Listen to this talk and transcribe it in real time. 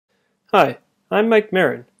Hi, I'm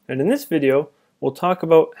Marin, and in this video we'll talk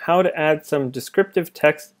about how to add some descriptive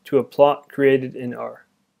text to a plot created in R.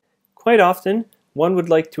 Quite often, one would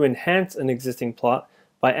like to enhance an existing plot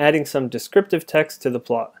by adding some descriptive text to the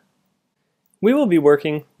plot. We will be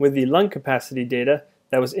working with the lung capacity data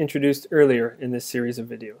that was introduced earlier in this series of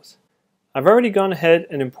videos. I've already gone ahead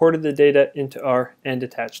and imported the data into R and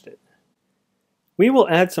attached it. We will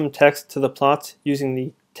add some text to the plots using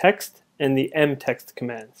the text and the mtext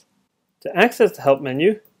commands. To access the help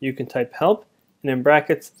menu, you can type help and in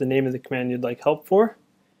brackets the name of the command you'd like help for,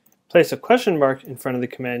 place a question mark in front of the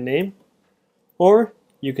command name, or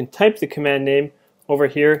you can type the command name over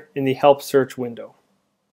here in the help search window.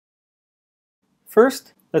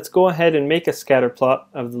 First, let's go ahead and make a scatterplot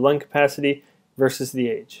of the lung capacity versus the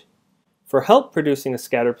age. For help producing a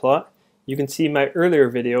scatterplot, you can see my earlier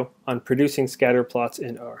video on producing scatterplots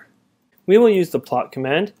in R. We will use the plot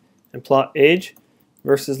command and plot age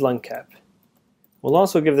versus lung cap. We'll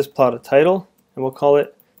also give this plot a title and we'll call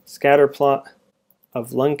it scatterplot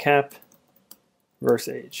of lung cap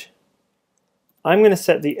versus age. I'm going to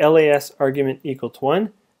set the LAS argument equal to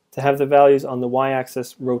 1 to have the values on the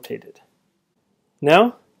y-axis rotated.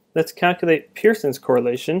 Now let's calculate Pearson's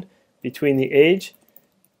correlation between the age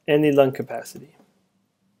and the lung capacity.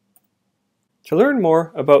 To learn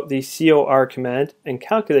more about the COR command and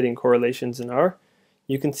calculating correlations in R,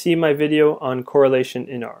 you can see my video on correlation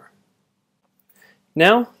in R.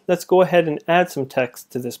 Now let's go ahead and add some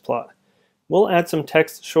text to this plot. We'll add some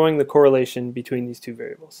text showing the correlation between these two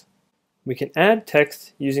variables. We can add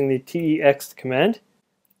text using the text command.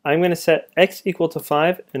 I'm going to set x equal to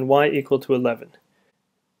 5 and y equal to 11.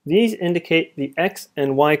 These indicate the x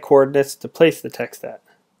and y coordinates to place the text at.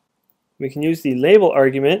 We can use the label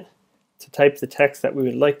argument to type the text that we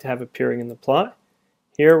would like to have appearing in the plot.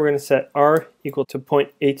 Here we're going to set r equal to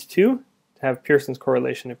 0.82 to have Pearson's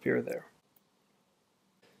correlation appear there.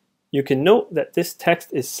 You can note that this text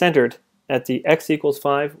is centered at the x equals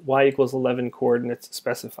 5, y equals 11 coordinates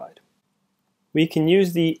specified. We can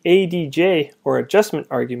use the ADJ or adjustment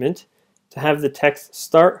argument to have the text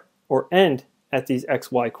start or end at these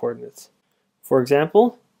xy coordinates. For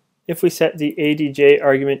example, if we set the ADJ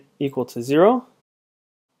argument equal to 0,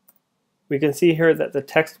 we can see here that the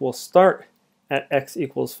text will start at x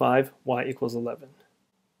equals 5, y equals 11.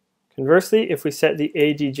 Conversely, if we set the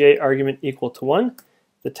ADJ argument equal to 1,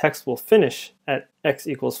 the text will finish at x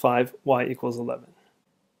equals 5, y equals 11.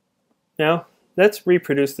 Now, let's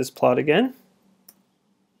reproduce this plot again.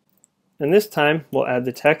 And this time, we'll add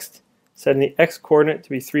the text, setting the x coordinate to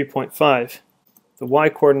be 3.5, the y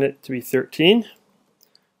coordinate to be 13.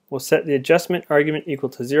 We'll set the adjustment argument equal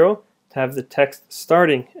to 0 to have the text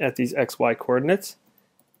starting at these xy coordinates.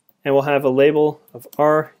 And we'll have a label of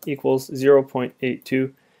r equals 0.82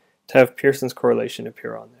 to have Pearson's correlation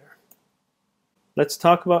appear on there. Let's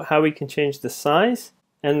talk about how we can change the size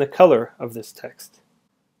and the color of this text.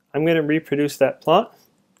 I'm going to reproduce that plot.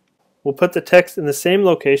 We'll put the text in the same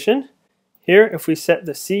location. Here, if we set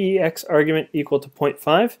the CEX argument equal to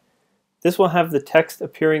 0.5, this will have the text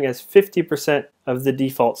appearing as 50% of the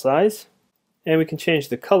default size. And we can change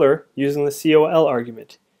the color using the COL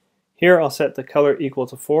argument. Here I'll set the color equal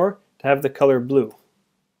to 4 to have the color blue.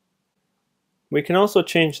 We can also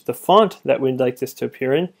change the font that we'd like this to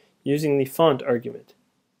appear in using the font argument.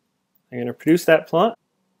 I'm going to produce that plot.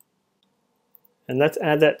 And let's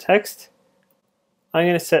add that text. I'm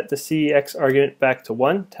going to set the CEX argument back to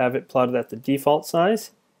 1 to have it plotted at the default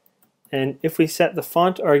size. And if we set the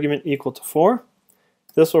font argument equal to 4,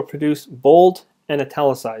 this will produce bold and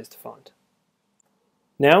italicized font.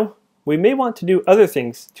 Now, we may want to do other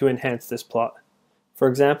things to enhance this plot. For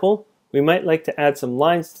example, we might like to add some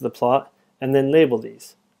lines to the plot and then label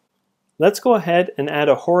these. Let's go ahead and add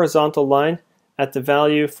a horizontal line at the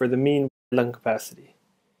value for the mean lung capacity.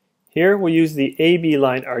 Here we'll use the AB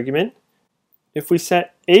line argument. If we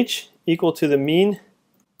set h equal to the mean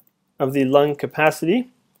of the lung capacity,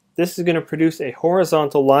 this is going to produce a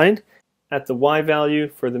horizontal line at the y value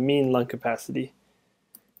for the mean lung capacity.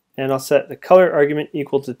 And I'll set the color argument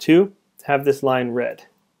equal to 2 to have this line red.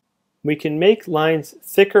 We can make lines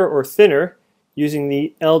thicker or thinner using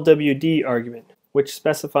the LWD argument, which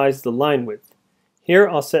specifies the line width. Here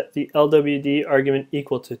I'll set the LWD argument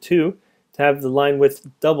equal to 2 to have the line width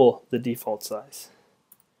double the default size.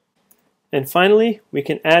 And finally, we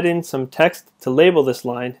can add in some text to label this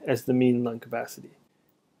line as the mean lung capacity.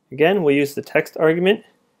 Again, we'll use the text argument.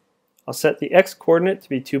 I'll set the x coordinate to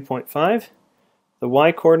be 2.5, the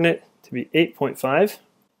y coordinate to be 8.5.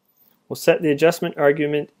 We'll set the adjustment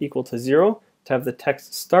argument equal to 0 to have the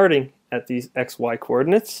text starting at these xy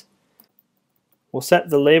coordinates. We'll set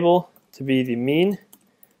the label to be the mean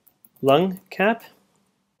lung cap.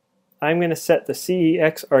 I'm going to set the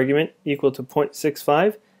CEX argument equal to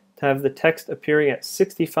 0.65 to have the text appearing at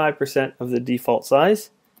 65% of the default size.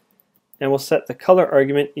 And we'll set the color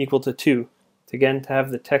argument equal to 2 to again to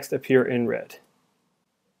have the text appear in red.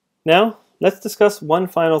 Now, let's discuss one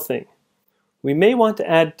final thing. We may want to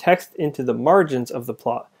add text into the margins of the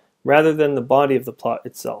plot rather than the body of the plot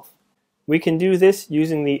itself. We can do this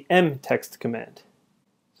using the mtext command.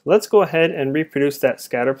 So let's go ahead and reproduce that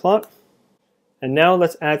scatter plot. And now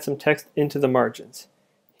let's add some text into the margins.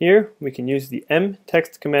 Here we can use the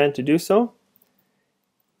mtext command to do so.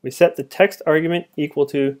 We set the text argument equal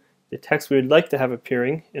to the text we would like to have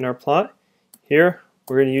appearing in our plot. Here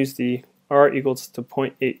we're going to use the r equals to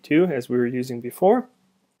 0.82 as we were using before.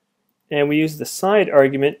 And we use the side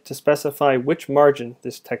argument to specify which margin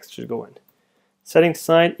this text should go in. Setting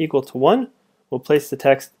side equal to 1, we'll place the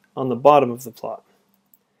text on the bottom of the plot.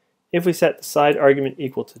 If we set the side argument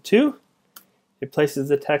equal to 2, it places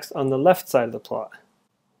the text on the left side of the plot.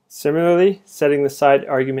 Similarly, setting the side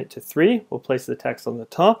argument to 3, we'll place the text on the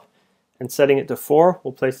top, and setting it to 4,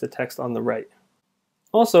 we'll place the text on the right.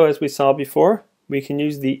 Also, as we saw before, we can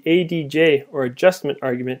use the ADJ or adjustment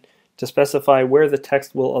argument to specify where the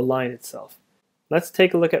text will align itself. Let's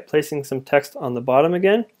take a look at placing some text on the bottom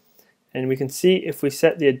again, and we can see if we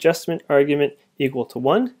set the adjustment argument equal to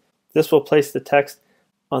 1, this will place the text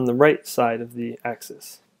on the right side of the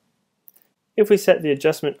axis. If we set the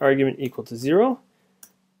adjustment argument equal to 0,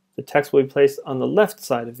 the text will be placed on the left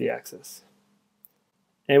side of the axis.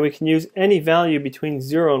 And we can use any value between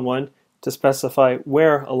 0 and 1 to specify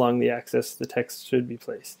where along the axis the text should be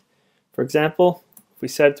placed. For example, if we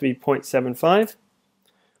set it to be 0.75,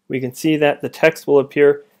 we can see that the text will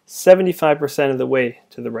appear 75% of the way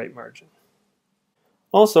to the right margin.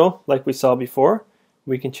 Also, like we saw before,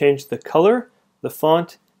 we can change the color, the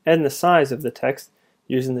font, and the size of the text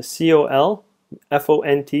using the COL,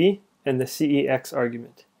 FONT, and the CEX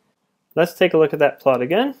argument. Let's take a look at that plot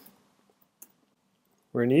again.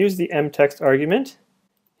 We're going to use the mtext argument.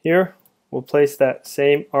 Here, we'll place that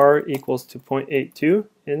same r equals to 0.82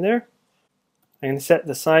 in there. I'm going to set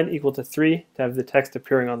the side equal to 3 to have the text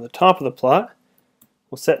appearing on the top of the plot.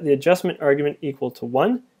 We'll set the adjustment argument equal to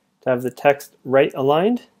 1 to have the text right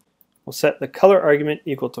aligned. We'll set the color argument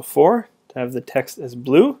equal to 4 to have the text as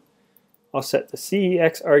blue. I'll set the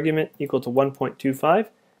CEX argument equal to 1.25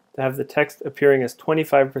 to have the text appearing as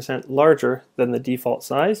 25% larger than the default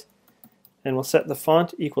size. And we'll set the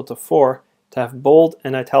font equal to 4 to have bold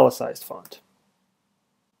and italicized font.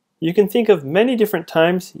 You can think of many different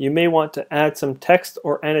times you may want to add some text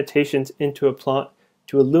or annotations into a plot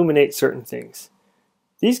to illuminate certain things.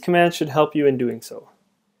 These commands should help you in doing so.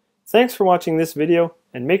 Thanks for watching this video,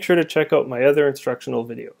 and make sure to check out my other instructional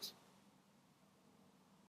videos.